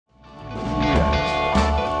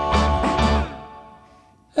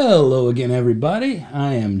Hello again, everybody.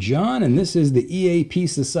 I am John, and this is the EAP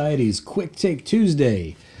Society's Quick Take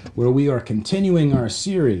Tuesday, where we are continuing our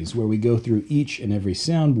series where we go through each and every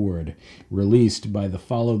soundboard released by the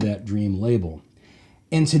Follow That Dream label.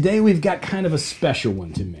 And today we've got kind of a special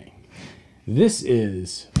one to me. This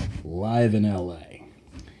is Live in LA.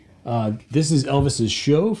 This is Elvis's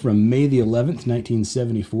show from May the 11th,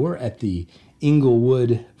 1974 at the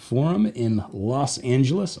Inglewood Forum in Los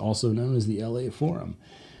Angeles, also known as the LA Forum.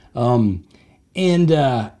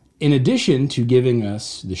 In addition to giving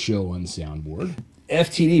us the show on soundboard,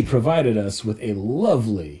 FTD provided us with a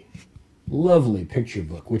lovely, lovely picture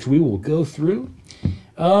book, which we will go through.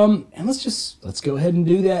 And let's go ahead and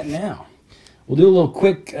do that now. We'll do a little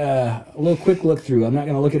quick look through. I'm not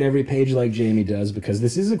going to look at every page like Jamie does because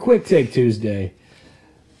this is a Quick Take Tuesday.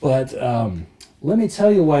 But let me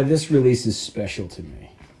tell you why this release is special to me.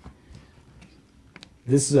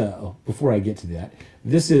 Before I get to that,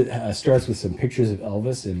 this starts with some pictures of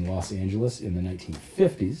Elvis in Los Angeles in the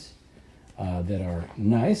 1950s that are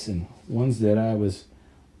nice, and ones that I was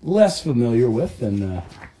less familiar with than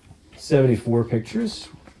 74 pictures,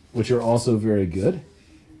 which are also very good.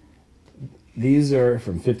 These are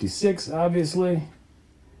from 56, obviously.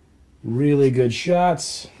 Really good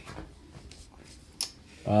shots.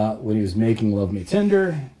 When he was making Love Me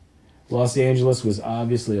Tender. Los Angeles was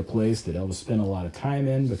obviously a place that Elvis spent a lot of time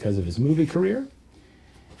in because of his movie career.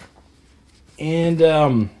 And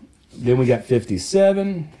then we got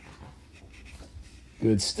 57.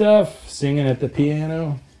 Good stuff. Singing at the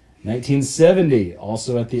piano. 1970,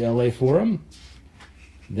 also at the LA Forum.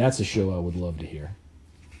 That's a show I would love to hear.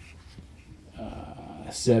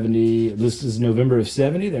 70, this is November of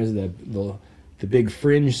 70. There's the big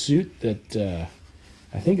fringe suit that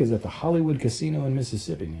I think is at the Hollywood Casino in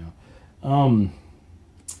Mississippi now. And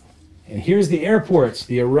here's the airports,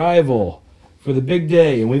 the arrival for the big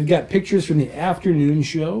day. And we've got pictures from the afternoon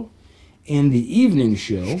show and the evening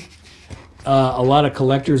show. A lot of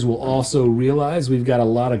collectors will also realize we've got a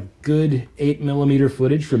lot of good 8mm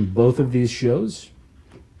footage from both of these shows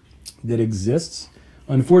that exists.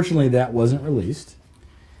 Unfortunately, that wasn't released.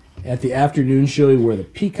 At the afternoon show, he wore the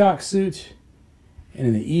peacock suit. And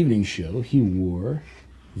in the evening show, he wore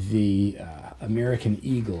the American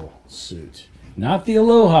Eagle suit. Not the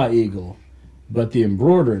Aloha Eagle, but the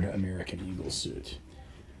embroidered American Eagle suit.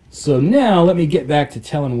 So now let me get back to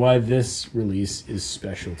telling why this release is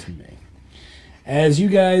special to me. As you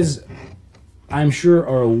guys, I'm sure,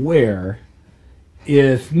 are aware,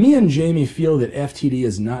 if me and Jamie feel that FTD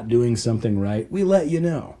is not doing something right, we let you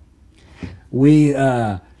know. We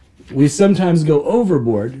sometimes go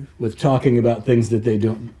overboard with talking about things that they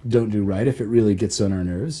don't do right if it really gets on our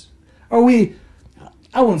nerves. Or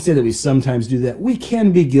I won't say that we sometimes do that. We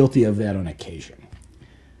can be guilty of that on occasion.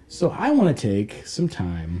 So I want to take some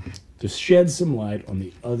time to shed some light on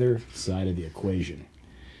the other side of the equation.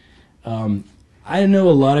 I know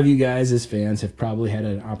a lot of you guys as fans have probably had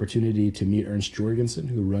an opportunity to meet Ernst Jorgensen,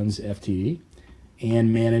 who runs FTD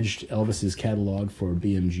and managed Elvis's catalog for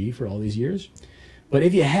BMG for all these years. But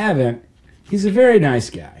if you haven't, he's a very nice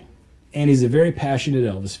guy, and he's a very passionate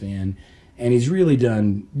Elvis fan, and he's really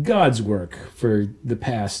done God's work for the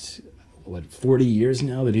past, 40 years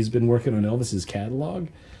now that he's been working on Elvis's catalog.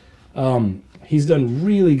 He's done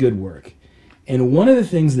really good work. And one of the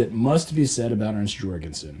things that must be said about Ernst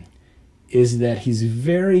Jorgensen is that he's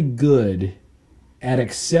very good at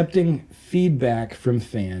accepting feedback from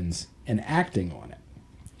fans and acting on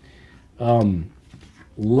it.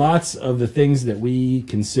 Lots of the things that we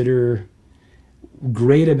consider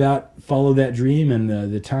great about Follow That Dream and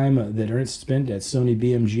the time that Ernst spent at Sony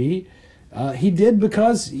BMG, he did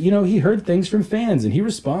because, he heard things from fans and he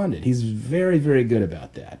responded. He's very, very good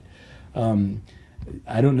about that.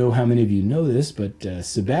 I don't know how many of you know this, but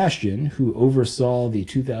Sebastian, who oversaw the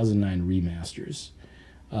 2009 remasters,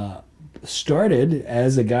 started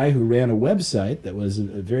as a guy who ran a website that was a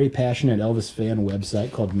very passionate Elvis fan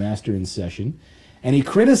website called Master in Session. And he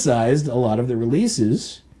criticized a lot of the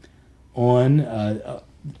releases on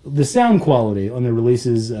the sound quality on the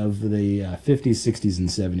releases of the 50s, 60s, and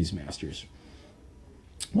 70s masters.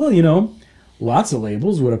 Well, lots of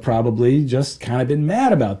labels would have probably just kind of been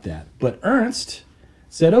mad about that. But Ernst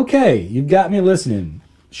said, okay, you've got me listening.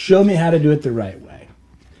 Show me how to do it the right way.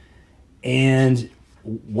 And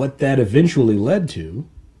what that eventually led to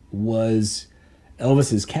was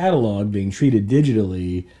Elvis's catalog being treated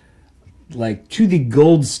digitally like to the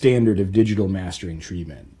gold standard of digital mastering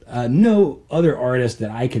treatment. No other artist that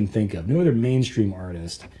I can think of, no other mainstream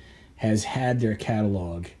artist has had their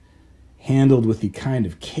catalog handled with the kind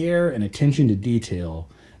of care and attention to detail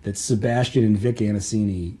that Sebastian and Vic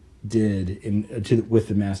Anacini did with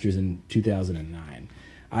the Masters in 2009.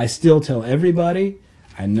 I still tell everybody,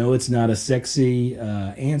 I know it's not a sexy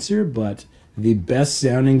answer, but the best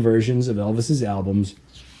sounding versions of Elvis's albums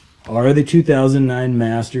are the 2009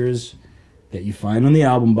 Masters that you find on the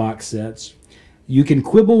album box sets. You can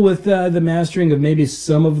quibble with the mastering of maybe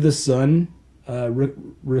some of the Sun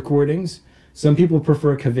recordings. Some people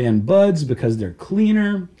prefer Cavan Buds because they're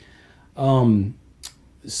cleaner.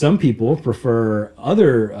 Some people prefer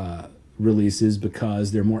other releases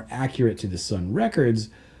because they're more accurate to the Sun records.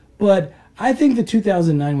 But I think the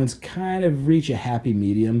 2009 ones kind of reach a happy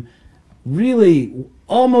medium. Really,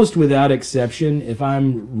 almost without exception, if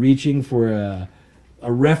I'm reaching for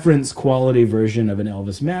a reference quality version of an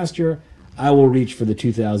Elvis master, I will reach for the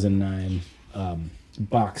 2009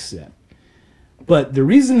 box set. But the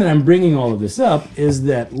reason that I'm bringing all of this up is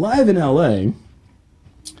that Live in LA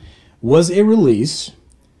was a release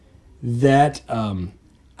that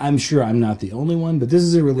I'm sure I'm not the only one, but this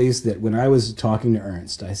is a release that when I was talking to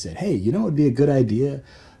Ernst, I said, hey, you know what would be a good idea?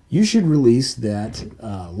 You should release that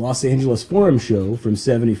Los Angeles Forum show from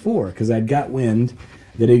 '74, because I'd got wind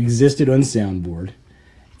that it existed on Soundboard.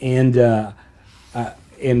 And I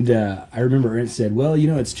remember Ernst said, well, you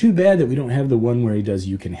know, it's too bad that we don't have the one where he does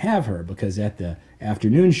You Can Have Her, because at the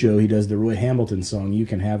afternoon show, he does the Roy Hamilton song, You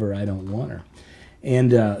Can Have Her, I Don't Want Her.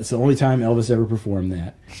 And it's the only time Elvis ever performed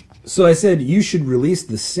that. So I said, you should release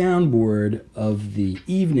the soundboard of the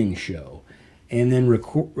evening show and then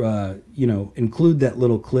include that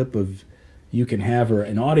little clip of You Can Have Her,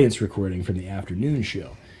 an audience recording from the afternoon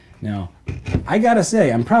show. Now, I gotta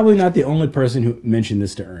say, I'm probably not the only person who mentioned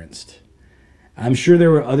this to Ernst. I'm sure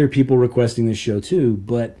there were other people requesting this show too,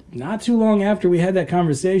 but not too long after we had that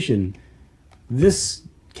conversation, this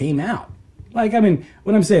came out. Like, I mean,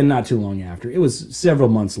 when I'm saying not too long after, it was several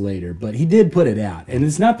months later, but he did put it out. And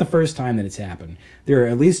it's not the first time that it's happened. There are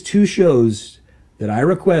at least 2 shows that I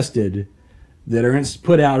requested that Ernst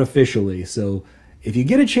put out officially. So if you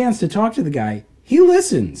get a chance to talk to the guy, he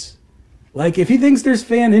listens. Like, if he thinks there's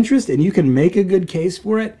fan interest and you can make a good case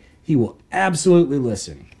for it, he will absolutely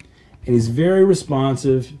listen. And he's very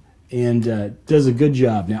responsive and does a good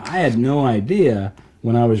job. Now, I had no idea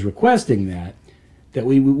when I was requesting that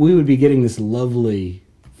we would be getting this lovely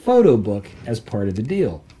photo book as part of the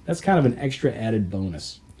deal. That's kind of an extra added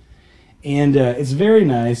bonus. And it's very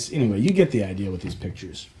nice. Anyway, you get the idea with these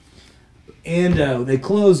pictures. And they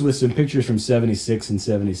close with some pictures from '76 and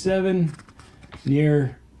 '77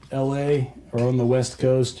 near LA or on the West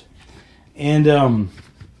Coast. And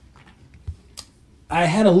I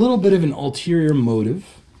had a little bit of an ulterior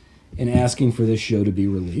motive in asking for this show to be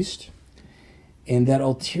released. And that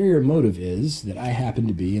ulterior motive is that I happen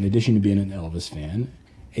to be, in addition to being an Elvis fan,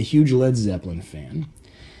 a huge Led Zeppelin fan.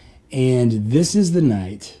 And this is the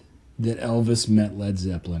night that Elvis met Led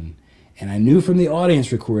Zeppelin. And I knew from the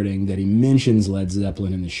audience recording that he mentions Led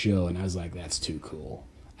Zeppelin in the show. And I was like, that's too cool.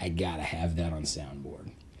 I gotta have that on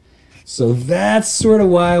Soundboard. So that's sort of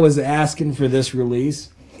why I was asking for this release.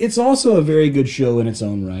 It's also a very good show in its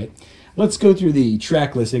own right. Let's go through the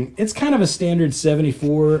track listing. It's kind of a standard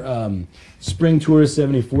 74, Spring Tour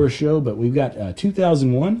 74 show, but we've got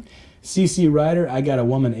 2001, CC Rider, I Got a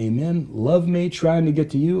Woman, Amen, Love Me, Trying to Get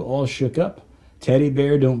to You, All Shook Up, Teddy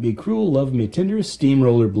Bear, Don't Be Cruel, Love Me Tender,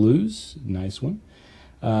 Steamroller Blues, nice one,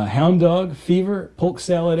 Hound Dog, Fever, Polk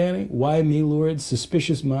Salad Annie, Why Me Lord,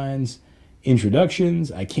 Suspicious Minds,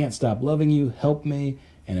 Introductions, I Can't Stop Loving You, Help Me,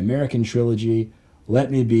 An American Trilogy, Let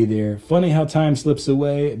Me Be There, Funny How Time Slips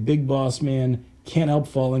Away, Big Boss Man, Can't Help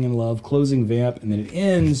Falling in Love, Closing Vamp, and then it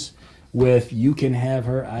ends with You Can Have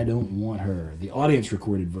Her, I Don't Want Her, the audience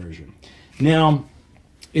recorded version. Now,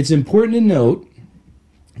 it's important to note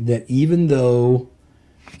that even though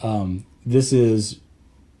this is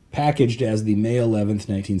packaged as the May 11th,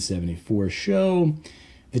 1974 show,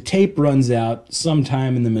 the tape runs out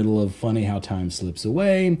sometime in the middle of Funny How Time Slips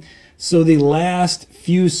Away, so the last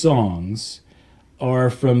few songs are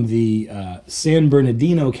from the San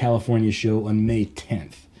Bernardino, California show on May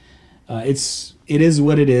 10th. It is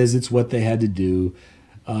what it is. It's what they had to do.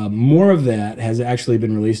 More of that has actually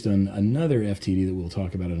been released on another FTD that we'll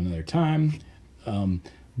talk about at another time.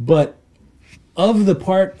 But of the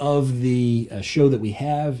part of the show that we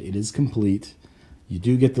have, it is complete. You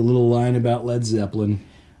do get the little line about Led Zeppelin.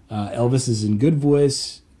 Elvis is in good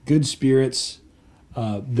voice, good spirits.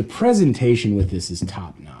 The presentation with this is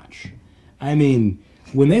top-notch. I mean,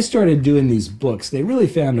 when they started doing these books, they really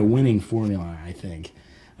found a winning formula, I think.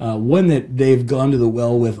 One that they've gone to the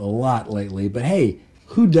well with a lot lately. But hey,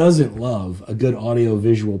 who doesn't love a good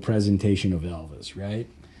audio-visual presentation of Elvis, right?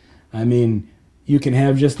 I mean, you can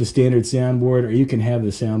have just the standard soundboard, or you can have the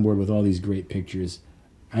soundboard with all these great pictures.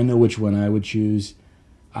 I know which one I would choose.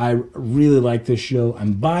 I really like this show.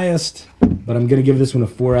 I'm biased, but I'm going to give this one a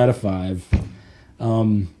 4 out of 5.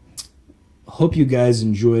 Hope you guys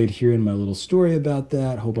enjoyed hearing my little story about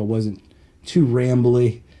that. Hope I wasn't too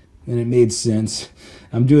rambly and it made sense.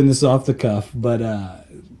 I'm doing this off the cuff, but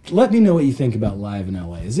let me know what you think about Live in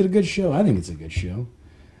LA. Is it a good show? I think it's a good show.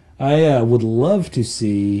 I would love to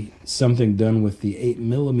see something done with the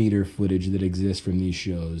 8mm footage that exists from these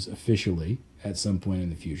shows officially at some point in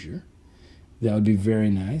the future. That would be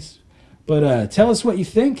very nice. But tell us what you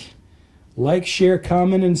think. Like, share,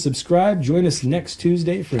 comment, and subscribe. Join us next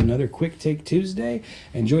Tuesday for another Quick Take Tuesday.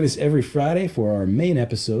 And join us every Friday for our main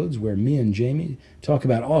episodes where me and Jamie talk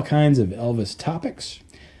about all kinds of Elvis topics.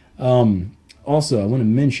 Also, I want to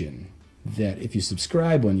mention that if you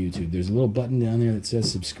subscribe on YouTube, there's a little button down there that says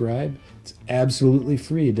subscribe. It's absolutely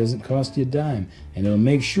free. It doesn't cost you a dime. And it'll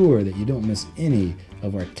make sure that you don't miss any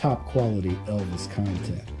of our top quality Elvis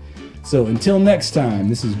content. So until next time,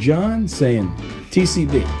 this is John saying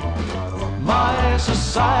TCB. My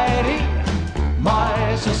society,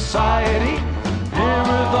 here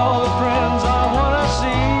with all the friends I wanna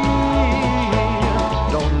see.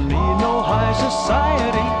 Don't need no high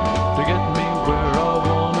society to get me where I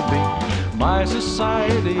wanna be. My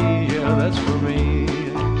society, yeah, that's for me.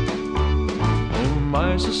 Oh,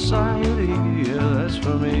 my society, yeah, that's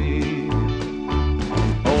for me.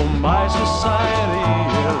 Oh, my society,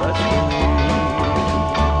 yeah, that's for me.